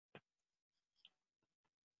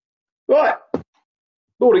Right,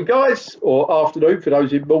 morning guys, or afternoon for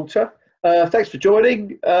those in Malta. Thanks for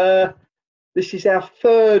joining. This is our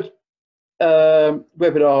third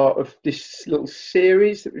webinar of this little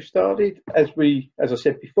series that we've started. As I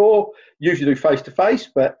said before, usually do face to face,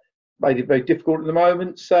 but made it very difficult at the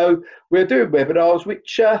moment. So we're doing webinars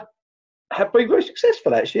which have been very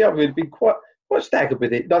successful. Actually, I've really been quite staggered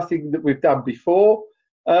with it. Nothing that we've done before.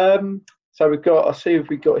 So we've got. I'll see if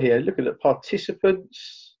we've got here. Looking at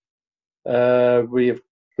participants. We have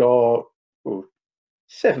got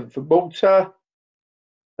 7 from Malta,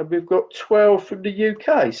 and we've got 12 from the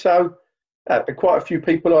UK. So quite a few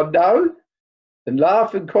people I know and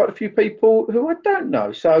love, and quite a few people who I don't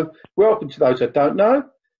know. So welcome to those I don't know.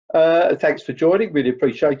 Thanks for joining. Really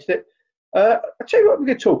appreciated it. I'll tell you what we're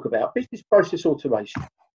going to talk about: business process automation.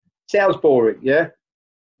 Sounds boring, yeah?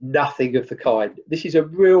 Nothing of the kind. This is a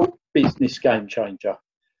real business game changer.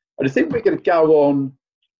 And I think we're going to go on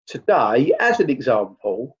today, as an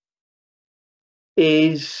example,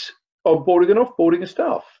 is onboarding and offboarding of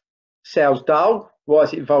staff. Sounds dull. Why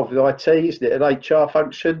is it involved with IT? Isn't it an HR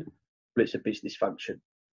function? Well, it's a business function.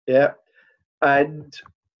 Yeah. And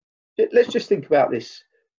let's just think about this.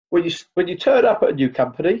 When you turn up at a new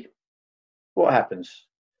company, what happens?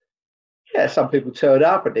 Yeah, some people turn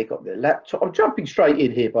up and they've got their laptop. I'm jumping straight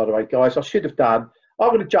in here, by the way, guys. I should have done. I'm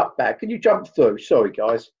going to jump back. Can you jump through? Sorry,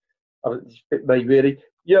 guys. It's a bit me, really.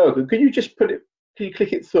 Jürgen, can you just put it? Can you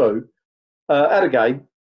click it through? And again.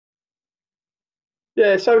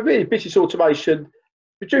 Yeah. So really, business automation,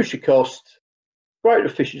 reduce your cost, greater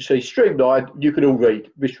efficiency, streamlined. You can all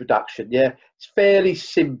read risk reduction. Yeah, it's fairly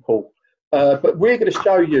simple. But we're going to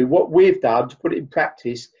show you what we've done to put it in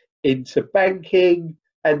practice into banking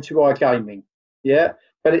and to iGaming. Yeah.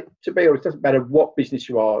 But to be honest, it doesn't matter what business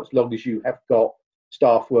you are, as long as you have got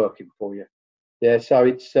staff working for you. Yeah. So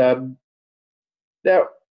it's now,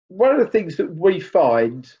 one of the things that we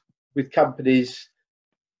find with companies,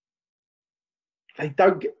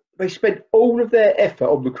 they spend all of their effort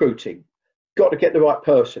on recruiting. Got to get the right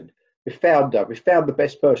person. We found her. We found the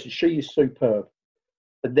best person. She is superb.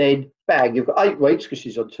 And then, bang, you've got 8 weeks because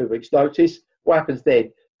she's on 2 weeks' notice. What happens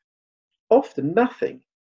then? Often nothing.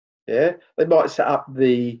 Yeah, they might set up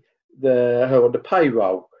her on the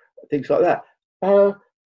payroll, things like that.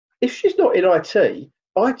 If she's not in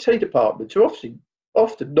IT departments are often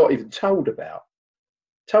not even told about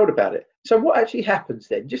it. So what actually happens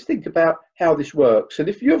then? Just think about how this works. And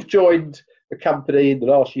if you've joined a company in the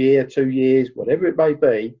last year, 2 years, whatever it may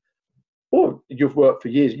be, or you've worked for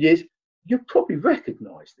years and years, you'll probably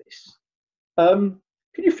recognise this. Can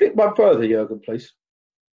you flip one further, Jürgen, please?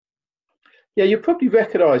 Yeah, you'll probably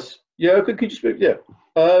recognise. Jürgen, could you speak? Yeah.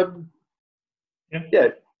 Yeah.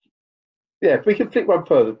 If we can flick one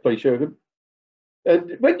further, please, Jürgen.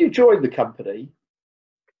 And when you join the company,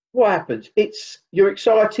 what happens? You're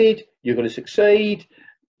excited, you're going to succeed,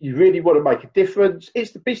 you really want to make a difference.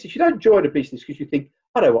 It's the business. You don't join a business because you think,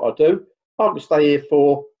 I know what I'll do. I'm going to stay here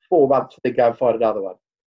for 4 months and then go and find another one.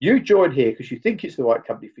 You join here because you think it's the right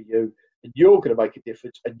company for you, and you're going to make a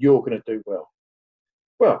difference, and you're going to do well.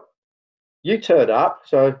 Well, you turn up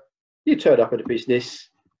in a business,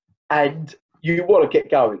 and you want to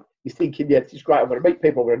get going. You're thinking, yeah, this is great. I'm going to meet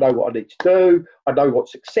people. I'm going to know what I need to do. I know what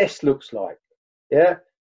success looks like. Yeah.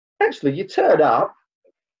 Actually, you turn up,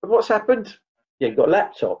 and what's happened? You ain't got a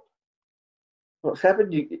laptop. What's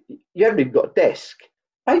happened? You haven't even got a desk.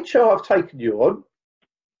 HR have taken you on.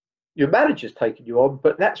 Your manager's taken you on,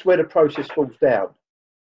 but that's where the process falls down,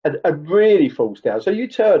 and really falls down. So you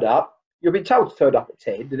turn up. You've been told to turn up at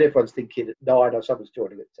 10, and everyone's thinking at 9 or someone's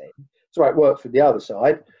joining at 10. So it works from the other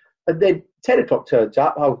side. And then 10 o'clock turns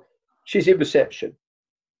up. Oh, she's in reception.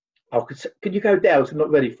 Oh, can you go down? I'm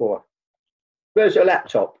not ready for her. Where's her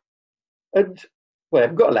laptop? And, well, I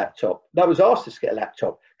haven't got a laptop. No one's asked us to get a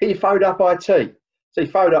laptop. Can you phone up IT? So you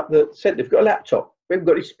phone up the centre, they've got a laptop. We haven't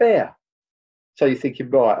got any spare. So you're thinking,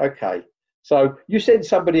 right, okay. So you send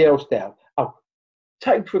somebody else down. Oh,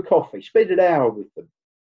 take them for a coffee. Spend an hour with them.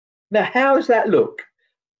 Now, how does that look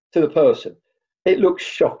to the person? It looks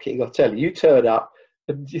shocking, I'll tell you. You turn up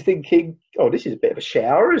and you're thinking, oh, this is a bit of a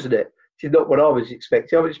shower, isn't it? This is not what I was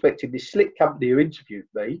expecting. I was expecting this slick company who interviewed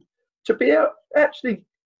me to be able actually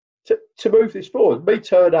to move this forward. Me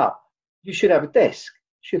turn up. You should have a desk.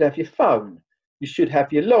 You should have your phone. You should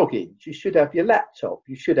have your logins. You should have your laptop.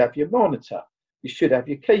 You should have your monitor. You should have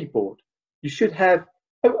your keyboard. You should have.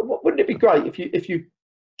 Wouldn't it be great if you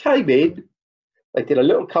came in? They did a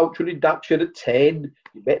little cultural induction at 10.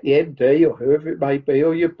 You met the MD or whoever it may be,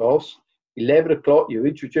 or your boss. 11 o'clock, you're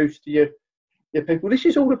introduced to your people. This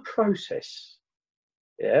is all a process.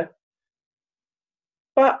 Yeah.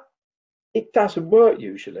 But it doesn't work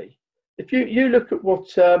usually. if you look at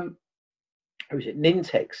what who is it,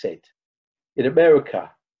 Nintex said in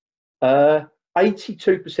America, 82%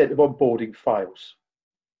 of onboarding fails,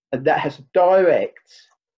 and that has a direct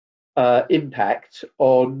impact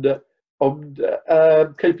on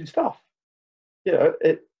keeping staff. You know,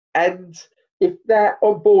 and if that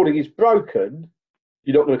onboarding is broken,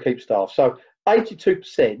 you're not going to keep staff. So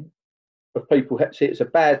 82% of people see it as a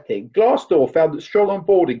bad thing. Glassdoor found that strong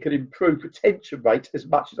onboarding can improve retention rates as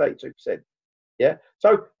much as 82%. Yeah,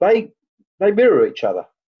 so they mirror each other.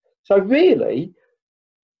 So really,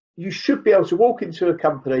 you should be able to walk into a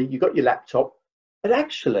company, you've got your laptop, and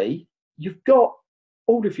actually you've got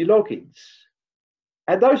all of your logins,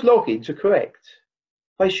 and those logins are correct.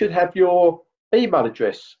 They should have your email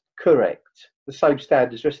address correct, the same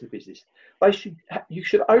standard as the rest of the business. You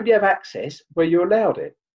should only have access where you're allowed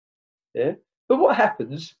it. Yeah, but what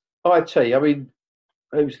happens? IT. I mean,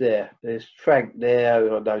 who's there? There's Frank there,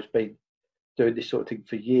 who I know's been doing this sort of thing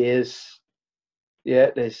for years.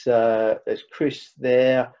 Yeah, there's Chris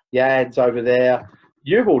there, Jan's over there.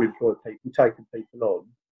 You've all employed people, taken people on,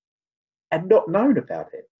 and not known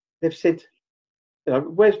about it. They've said, you know,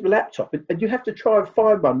 where's my laptop? And you have to try and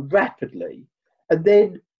find one rapidly, and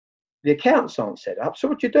then the accounts aren't set up. So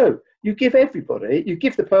what do? You give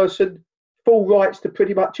the person full rights to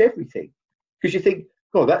pretty much everything, because you think,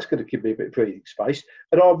 oh, that's going to give me a bit of breathing space,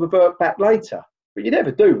 and I'll revert back later. But you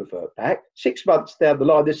never do revert back. 6 months down the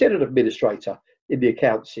line, there's an administrator in the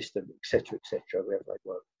account system, etc., wherever they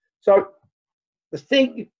work. So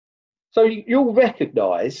you'll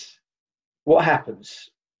recognise what happens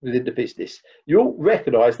within the business. You'll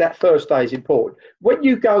recognise that first day is important. When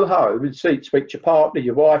you go home and speak to your partner,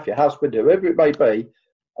 your wife, your husband, whoever it may be,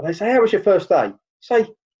 and they say, how was your first day? Say,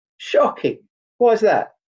 shocking. Why is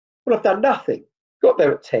that? Well, I've done nothing. Got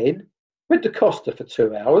there at 10, went to Costa for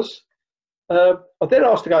 2 hours. I then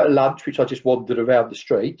asked to go to lunch, which I just wandered around the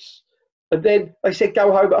streets. And then they said,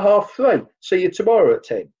 go home at 3:30. See you tomorrow at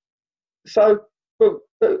 10. So, well,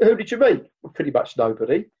 who did you meet? Well, pretty much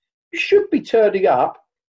nobody. You should be turning up,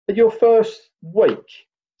 and your first week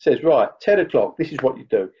says, right, 10 o'clock, this is what you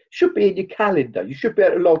do. It should be in your calendar. You should be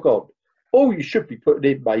able to log on. All you should be putting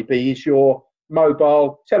in maybe is your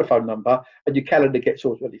mobile telephone number, and your calendar gets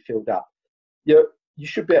automatically filled up. You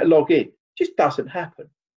should be able to log in. It just doesn't happen.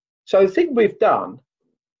 So the thing we've done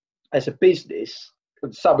as a business,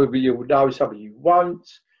 and some of you will know, some of you won't,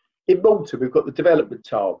 in Malta we've got the development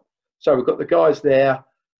team. So we've got the guys there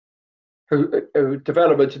who are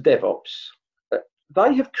development and DevOps.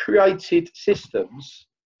 They have created systems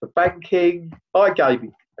for banking,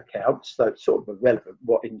 iGaming accounts, so it's sort of irrelevant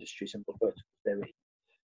what industries and what verticals they're in.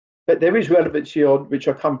 But there is relevancy on, which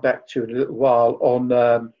I'll come back to in a little while, on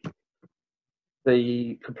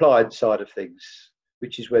the compliance side of things,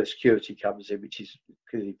 which is where the security comes in, which is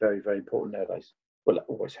clearly very, very important nowadays. Well, it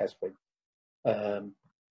always has been.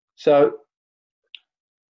 So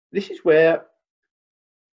this is where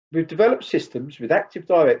we've developed systems with Active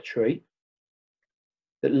Directory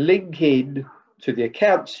that link in to the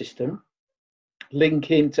account system,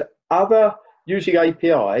 link into other, using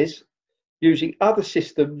APIs, using other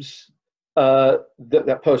systems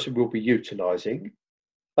that person will be utilising.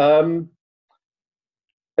 And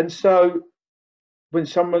so when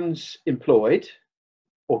someone's employed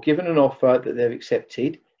or given an offer that they've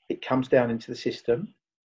accepted, it comes down into the system.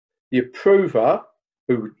 The approver,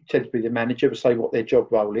 who tends to be the manager, will say what their job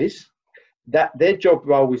role is. That their job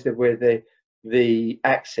role is where the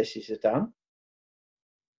accesses are done.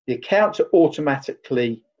 The accounts are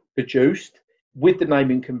automatically produced with the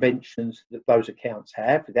naming conventions that those accounts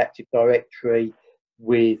have, with Active Directory,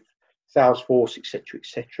 with Salesforce,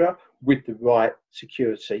 etc., with the right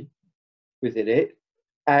security within it.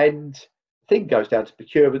 And the thing goes down to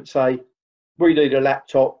procurement, say, we need a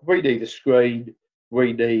laptop, we need a screen,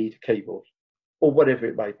 we need a keyboard, or whatever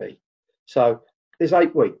it may be. So there's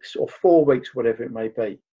 8 weeks or 4 weeks, whatever it may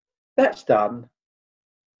be. That's done.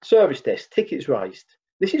 Service desk, tickets raised.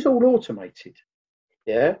 This is all automated.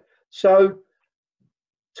 Yeah. So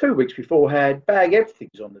 2 weeks beforehand, bang,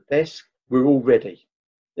 everything's on the desk. We're all ready.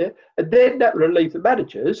 Yeah. And then that will relieve the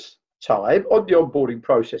manager's time on the onboarding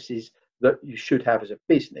processes that you should have as a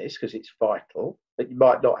business, because it's vital, that you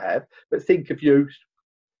might not have. But think of you,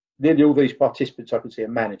 nearly all these participants I can see are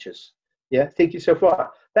managers. Yeah. Think yourself, right,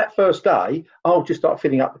 that first day, I'll just start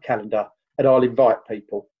filling up the calendar and I'll invite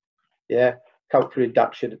people. Yeah. Cultural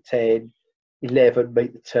induction at 10, 11,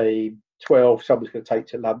 meet the team, 12, someone's going to take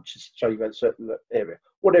to lunch and show you around a certain area,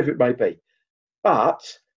 whatever it may be. But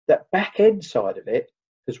that back end side of it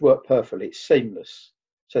has worked perfectly. It's seamless.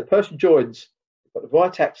 So the person joins, they've got the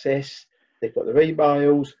right access, they've got their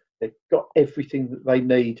emails, they've got everything that they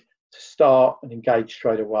need to start and engage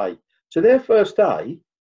straight away. So their first day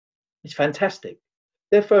is fantastic.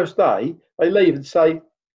 Their first day, they leave and say,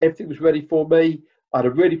 everything was ready for me. I had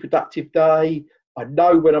a really productive day. I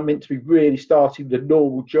know when I'm meant to be really starting the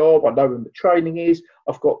normal job. I know when the training is.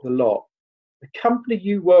 I've got the lot. The company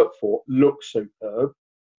you work for looks superb,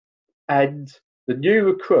 and the new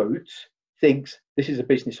recruit thinks this is a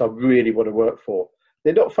business I really want to work for.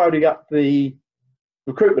 They're not phoning up the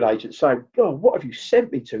recruitment agent saying, "God, what have you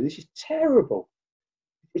sent me to? This is terrible."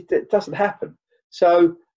 It doesn't happen.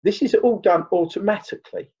 So this is all done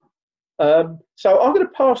automatically. So I'm going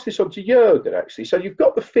to pass this on to Jürgen, actually. So you've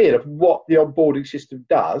got the feel of what the onboarding system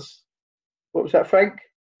does. What was that, Frank?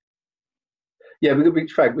 Yeah, we're going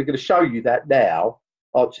to show you that now,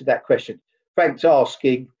 answer that question. Frank's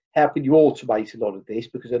asking, how can you automate a lot of this?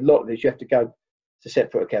 Because a lot of this you have to go to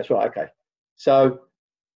separate accounts. Right, okay. So,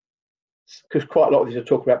 because quite a lot of these are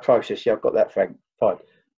talking about process. Yeah, I've got that, Frank. Fine.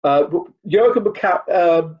 Jürgen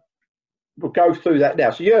will go through that now.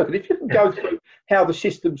 So, Jürgen, if you can go through how the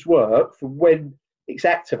systems work from when it's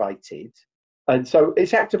activated. And so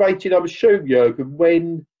it's activated, I'm assuming, Jürgen,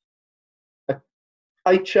 when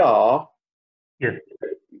HR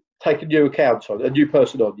take a new account on, a new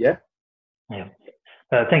person on, yeah? Yeah.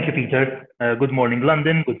 Thank you, Peter. Good morning,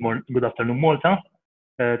 London. Good afternoon, Malta.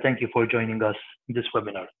 Thank you for joining us in this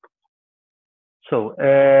webinar. So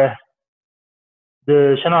the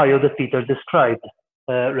scenario that Peter described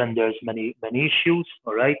renders many issues.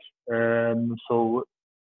 All right. So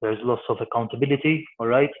there's loss of accountability. All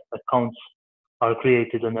right. Accounts are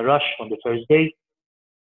created in a rush on the first day,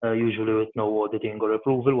 usually with no auditing or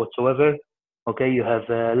approval whatsoever. Okay. You have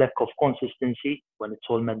a lack of consistency when it's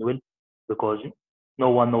all manual, because no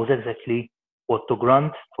one knows exactly what to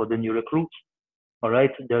grant for the new recruits. All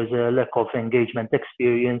right. There's a lack of engagement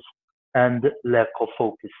experience and lack of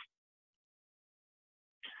focus.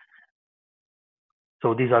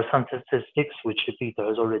 So these are some statistics which Peter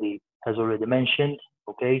has already mentioned.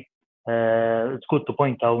 Okay. It's good to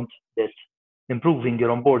point out that improving your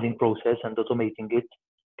onboarding process and automating it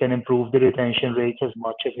can improve the retention rates as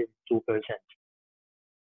much as 2%.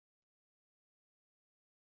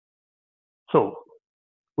 So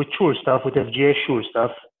with SureStuff, with FGS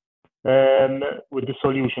SureStuff, with the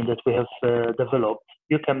solution that we have developed,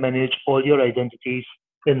 you can manage all your identities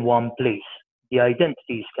in one place. The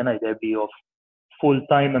identities can either be of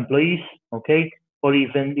full-time employees, okay, or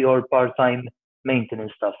even your part-time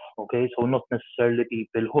maintenance staff, okay. So not necessarily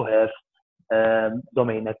people who have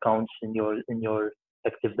domain accounts in your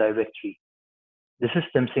Active Directory. The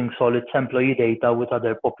system syncs all its employee data with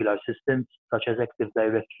other popular systems such as Active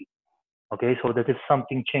Directory. Okay, so that if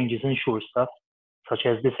something changes in SureStuff, such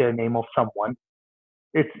as the surname of someone,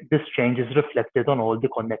 this change is reflected on all the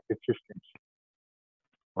connected systems.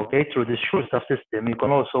 Okay, through this SureStuff system, you can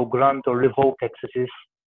also grant or revoke accesses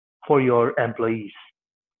for your employees,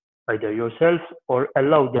 either yourself or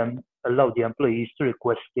allow the employees to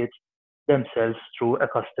request it themselves through a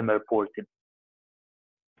customer portal.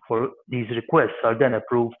 For these requests are then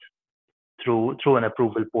approved through an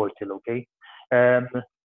approval portal. Okay.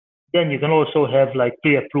 Then you can also have like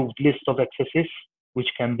pre-approved list of accesses which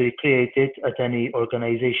can be created at any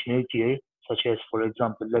organizational tier, such as, for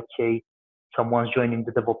example, let's say someone's joining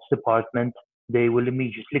the DevOps department, they will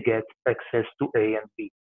immediately get access to A and B.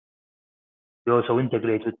 We also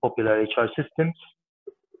integrate with popular HR systems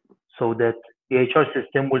so that the HR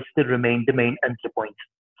system will still remain the main entry point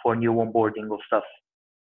for new onboarding of staff.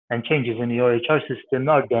 And changes in your HR system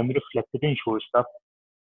are then reflected in SureStuff,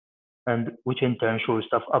 and which in turn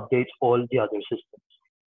SureStuff updates all the other systems.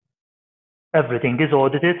 Everything is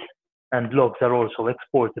audited, and logs are also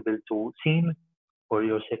exportable to SIEM, or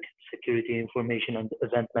your security information and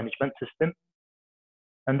event management system.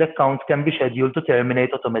 And accounts can be scheduled to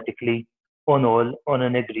terminate automatically on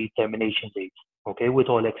an agreed termination date, okay, with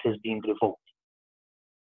all access being revoked.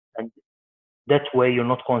 And that way you're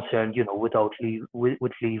not concerned,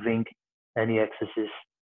 with leaving any accesses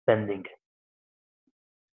pending.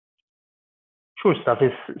 SureStuff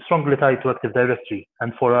is strongly tied to Active Directory,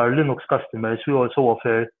 and for our Linux customers, we also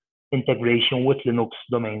offer integration with Linux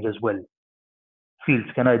domains as well. Fields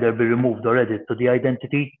can either be removed or added to the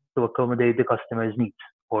identity to accommodate the customer's needs,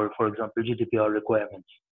 or, for example, GDPR requirements.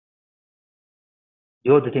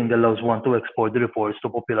 The auditing allows one to export the reports to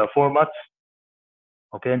popular formats,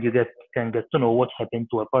 okay, and you can get to know what happened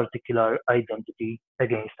to a particular identity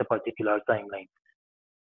against a particular timeline.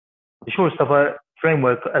 The SureStuff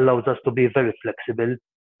framework allows us to be very flexible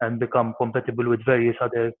and become compatible with various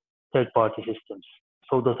other third-party systems,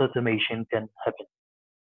 so that automation can happen.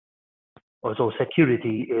 Also,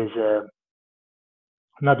 security is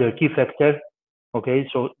another key factor. Okay,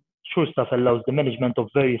 so SureStuff allows the management of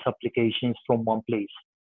various applications from one place,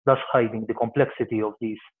 thus hiding the complexity of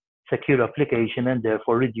these secure applications and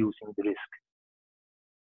therefore reducing the risk.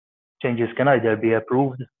 Changes can either be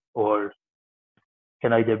approved on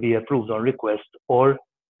request or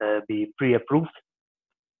be pre-approved.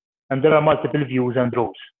 And there are multiple views and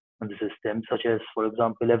roles in the system, such as, for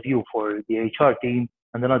example, a view for the HR team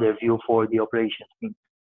and another view for the operations team.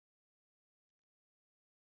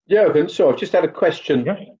 Jürgen, so I've just had a question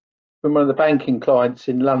from one of the banking clients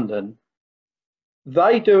in London.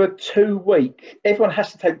 They do a 2-week, everyone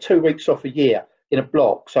has to take 2 weeks off a year in a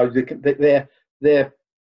block, so they can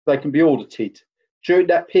be audited. During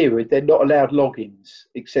that period, they're not allowed logins,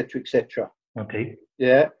 etc., etc. Okay.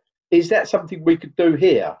 Yeah. Is that something we could do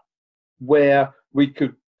here, where we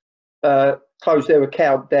could close their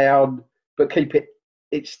account down, but keep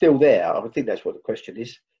it's still there? I think that's what the question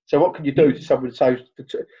is. So what can you do to someone who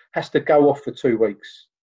has to go off for 2 weeks?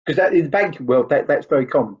 Because that in the banking world, that's very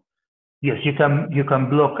common. Yes, you can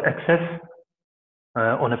block access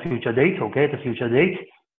on a future date, at a future date,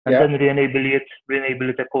 and then re-enable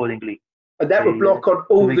it accordingly. And that would block on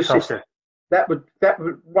all the systems. That would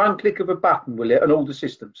one click of a button, will it, on all the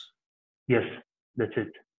systems? Yes, that's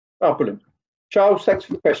it. Oh, brilliant. Charles, thanks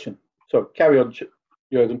for the question. So carry on,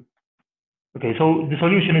 Jürgen. Okay, so the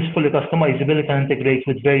solution is fully customizable. It can integrate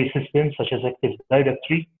with various systems such as Active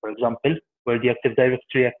Directory, for example, where the Active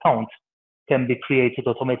Directory account can be created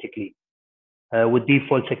automatically with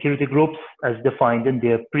default security groups as defined in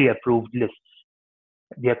their pre-approved lists.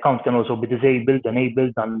 The account can also be disabled,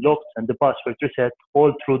 enabled, unlocked, and the password reset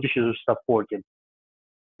all through the SureStuff portal.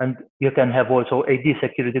 And you can have also AD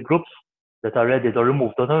security groups that are added or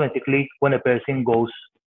removed automatically when a person goes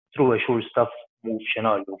through a SureStuff move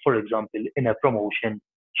scenario, for example, in a promotion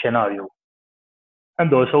scenario.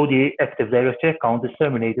 And also the Active Directory account is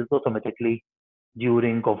terminated automatically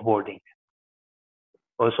during offboarding.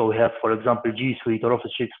 Also, we have, for example, G Suite or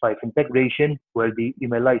Office 365 integration, where the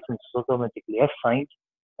email license is automatically assigned,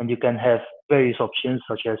 and you can have various options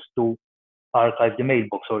such as to archive the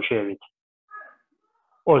mailbox or share it.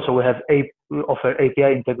 Also, we offer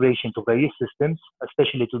API integration to various systems,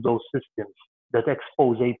 especially to those systems that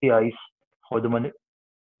expose APIs for the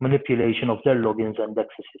manipulation of their logins and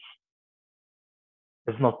accesses.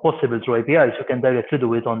 If not possible through APIs, you can directly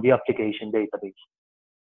do it on the application database.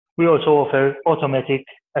 We also offer automatic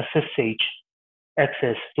SSH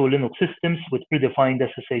access to Linux systems with predefined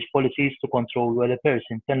SSH policies to control where a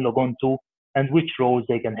person can log on to and which roles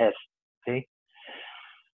they can have. Okay.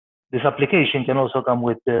 This application can also come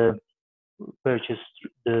with the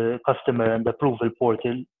customer and approval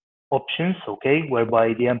portal options, okay,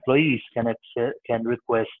 whereby the employees can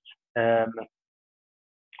request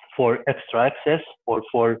for extra access or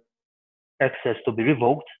for access to be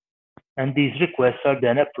revoked, and these requests are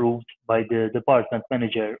then approved by the department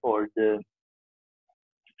manager or the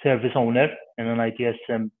service owner in an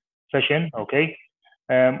ITSM session, okay,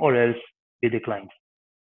 or else be declined.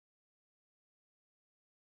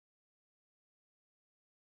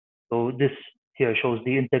 So this here shows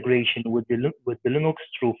the integration with the Linux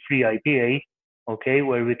through FreeIPA, okay,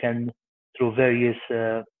 where we can, through various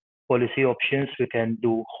policy options, we can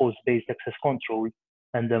do host-based access control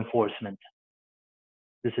and enforcement.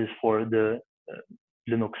 This is for the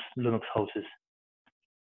Linux houses.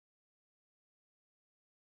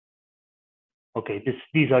 Okay,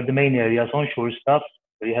 these are the main areas on SureStuff,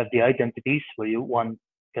 where you have the identities, where one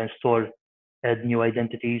can store, add new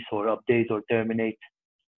identities, or update or terminate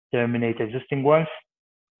existing ones.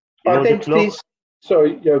 Identities,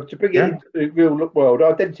 sorry, to bring it into the real world,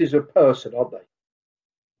 identities are a person, aren't they?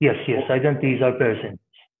 Yes, identities are persons.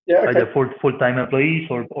 Yeah, okay. Either full-time employees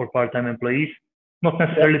or part-time employees, not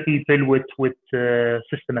necessarily people with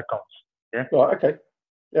system accounts. Yeah. Right, okay.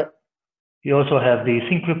 Yeah. You also have the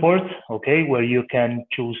sync report, okay, where you can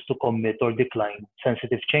choose to commit or decline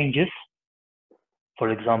sensitive changes. For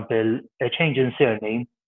example, a change in surname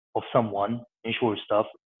of someone in SureStuff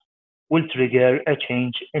will trigger a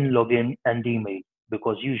change in login and email,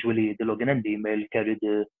 because usually the login and email carry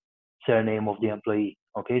the surname of the employee.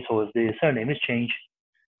 Okay, so if the surname is changed,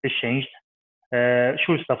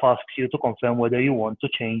 SureStuff asks you to confirm whether you want to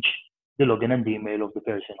change the login and email of the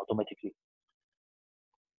person automatically.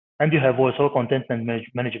 And you have also a content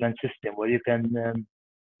management system where you can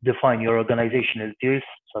define your organizational tiers,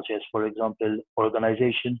 such as, for example,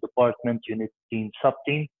 organization, department, unit, team,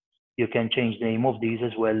 sub-team. You can change the name of these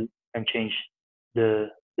as well and change the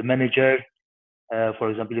manager.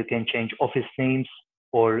 For example, you can change office names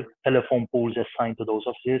or telephone pools assigned to those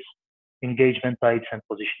offices, engagement types, and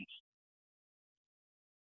positions.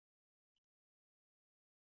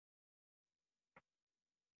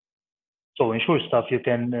 So in SureStuff, you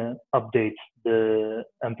can update the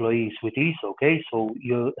employees with ease, okay? So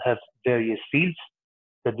you have various fields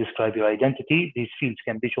that describe your identity. These fields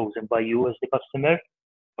can be chosen by you as the customer,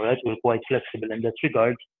 all right? We're quite flexible in that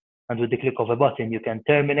regard. And with the click of a button, you can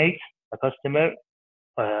terminate a customer,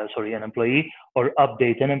 an employee, or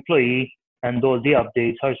update an employee, and all the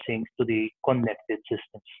updates are synced to the connected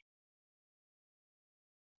systems.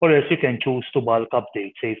 Or else you can choose to bulk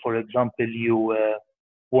update. Say, for example, you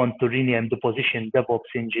want to rename the position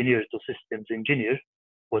DevOps engineer to systems engineer.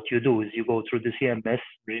 What you do is you go through the CMS,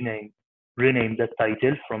 rename that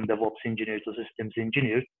title from DevOps engineer to systems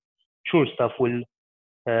engineer. SureStuff will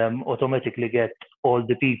automatically get all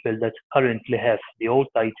the people that currently have the old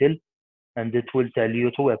title, and it will tell you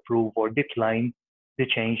to approve or decline the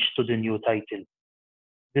change to the new title.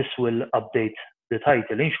 This will update the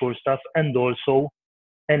title in SureStuff and also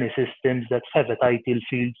any systems that have a title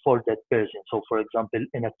field for that person. So for example,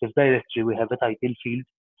 in Active Directory, we have a title field.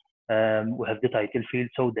 We have the title field,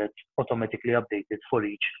 so that's automatically updated for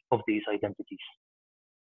each of these identities.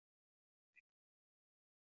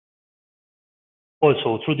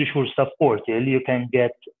 Also, through the SureStuff portal, you can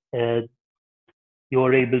get,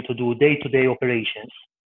 you're able to do day-to-day operations,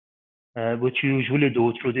 which you usually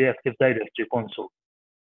do through the Active Directory console.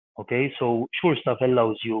 Okay, so SureStuff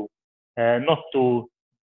allows you not to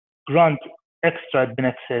grant extra admin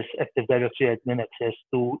access, Active Directory admin access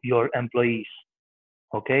to your employees.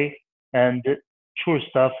 Okay, and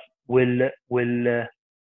SureStuff will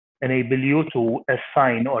enable you to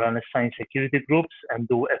assign or unassign security groups and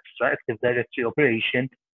do extra Active Directory operation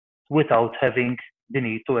without having the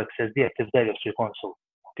need to access the Active Directory console.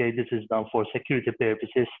 Okay, this is done for security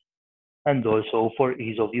purposes and also for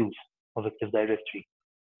ease of use of Active Directory.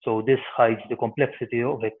 So this hides the complexity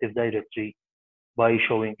of Active Directory by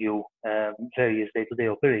showing you various day-to-day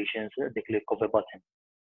operations at the click of a button.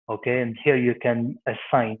 Okay, and here you can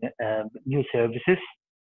assign new services,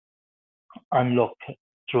 unlock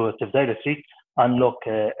through Active Directory, unlock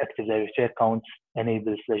Active Directory accounts,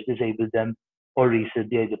 enable/disable them, or reset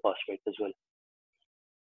the ID password as well.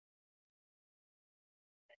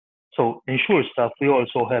 So in SureStuff, we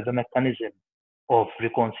also have a mechanism of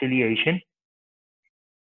reconciliation.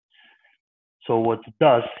 So what it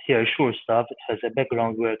does here, SureStuff, it has a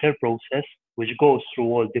background worker process which goes through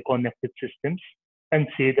all the connected systems and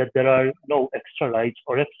see that there are no extra rights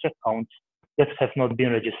or extra accounts that have not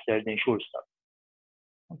been registered in SureStuff.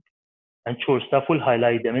 And SureStuff will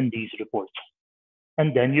highlight them in these reports.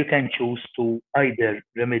 And then you can choose to either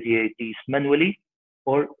remediate these manually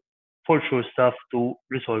or for SureStuff to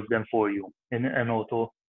resolve them for you in an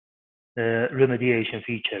auto remediation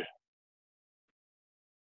feature.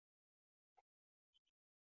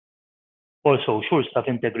 Also, SureStuff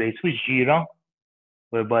integrates with Jira,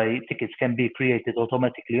 whereby tickets can be created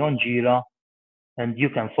automatically on Jira, and you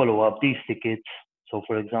can follow up these tickets. So,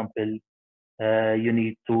 for example, you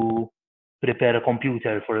need to prepare a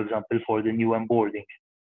computer, for example, for the new onboarding,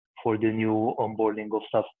 of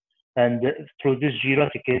stuff. And through this Jira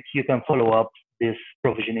tickets, you can follow up this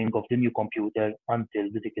provisioning of the new computer until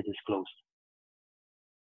the ticket is closed.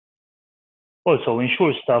 Also, in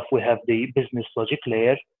SureStuff, we have the business logic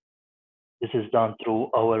layer. This is done through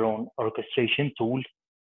our own orchestration tool,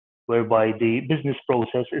 whereby the business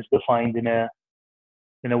process is defined in a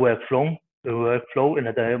workflow, in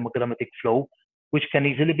a diagrammatic flow, which can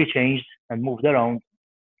easily be changed and moved around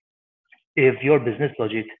if your business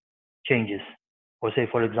logic changes. Or say,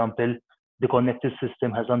 for example, the connected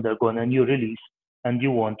system has undergone a new release and you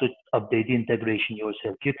want to update the integration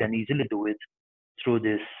yourself. You can easily do it through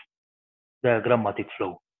this diagrammatic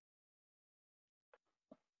flow.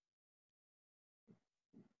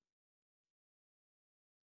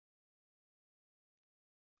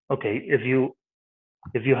 Okay, if you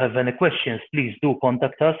have any questions, please do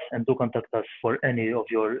contact us, and do contact us for any of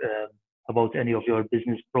your about any of your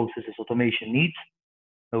business processes automation needs.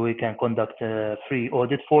 We can conduct a free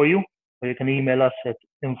audit for you, or you can email us at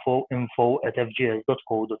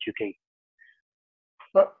info@fgs.co.uk.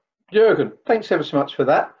 Well, Jürgen, thanks ever so much for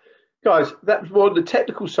that. Guys, that was more on the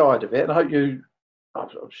technical side of it, and I hope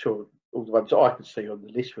I'm sure all the ones that I can see on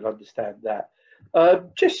the list will understand that.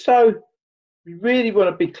 Just so we really want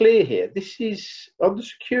to be clear here, this is on the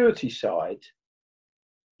security side.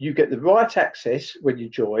 You get the right access when you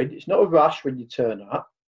join. It's not a rush when you turn up.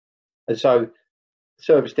 And so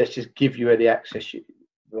service desk just give you any access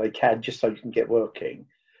they can just so you can get working.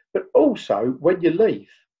 But also when you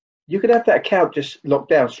leave, you can have that account just locked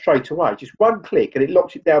down straight away. Just one click and it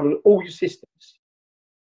locks it down on all your systems.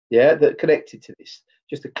 Yeah, that are connected to this.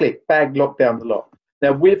 Just a click, bang, lock down the lock.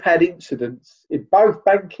 Now we've had incidents in both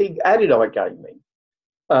banking and in iGaming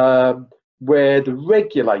where the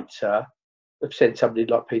regulator have sent somebody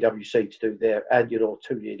like PwC to do their annual or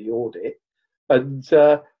 2-yearly audit, and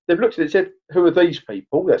they've looked at it and said, who are these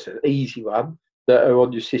people? That's an easy one, that are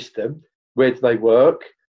on your system. Where do they work?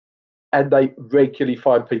 And they regularly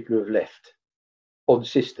find people who have left on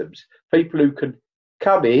systems. People who can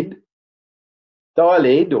come in, dial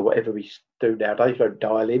in, or whatever we do nowadays. You don't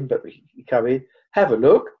dial in, but we come in, have a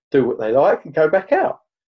look, do what they like, and go back out.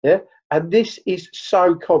 Yeah, and this is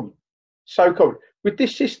so common, so common. With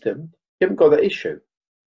this system, you haven't got that issue.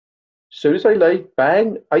 As soon as they leave,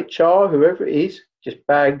 bang, HR, whoever it is, just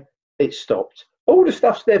bang, it's stopped. All the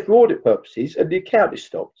stuff's there for audit purposes, and the account is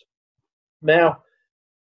stopped. Now,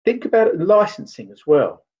 think about it in licensing as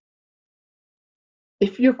well.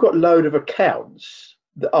 If you've got a load of accounts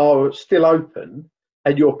that are still open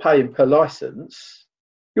and you're paying per license,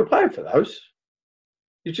 you're paying for those.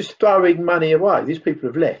 You're just throwing money away. These people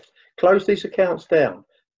have left. Close these accounts down.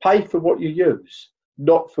 Pay for what you use,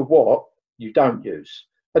 not for what you don't use.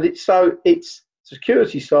 And it's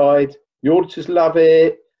security side. The auditors love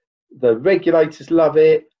it. The regulators love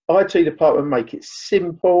it. IT department make it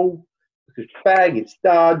simple because bang, it's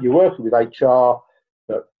done. You're working with HR.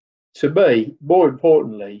 But to me, more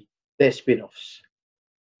importantly, they're spin-offs.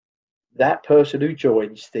 That person who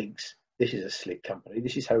joins thinks, this is a slick company.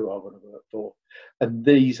 This is who I want to work for. And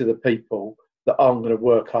these are the people that I'm going to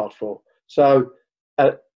work hard for. So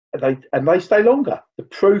they stay longer. The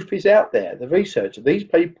proof is out there. The research of these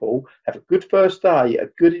people have a good first day, a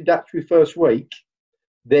good inductory first week.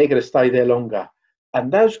 They're going to stay there longer.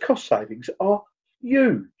 And those cost savings are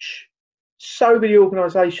huge. So many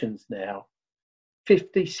organisations now,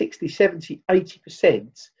 50, 60, 70,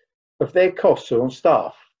 80% of their costs are on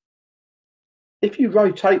staff. If you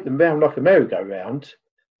rotate them round like a merry-go-round,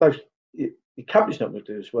 your company's not going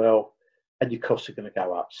to do as well, and your costs are going to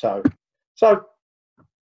go up. So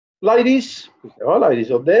ladies, there are ladies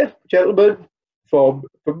on there, gentlemen from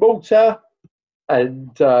Malta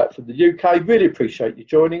and from the UK, really appreciate you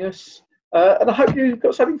joining us, and I hope you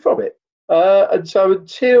got something from it. And so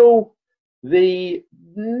until the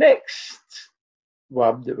next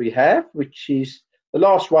one that we have, which is the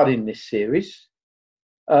last one in this series,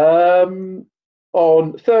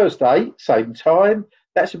 on Thursday, same time,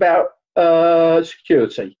 that's about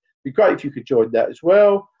security. It'd be great if you could join that as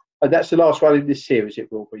well. And that's the last one in this series,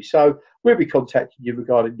 it will be. So we'll be contacting you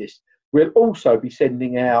regarding this. We'll also be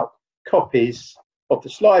sending out copies of the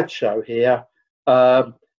slideshow here.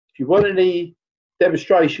 If you want any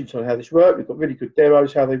demonstrations on how this works, we've got really good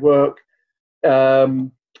demos how they work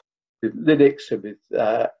with Linux and with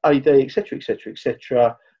AD, etc., etc.,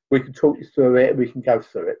 etc. We can talk you through it and we can go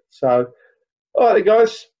through it. So, all right,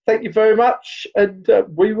 guys, thank you very much, and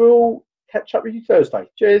we will catch up with you Thursday.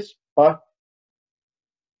 Cheers. Bye.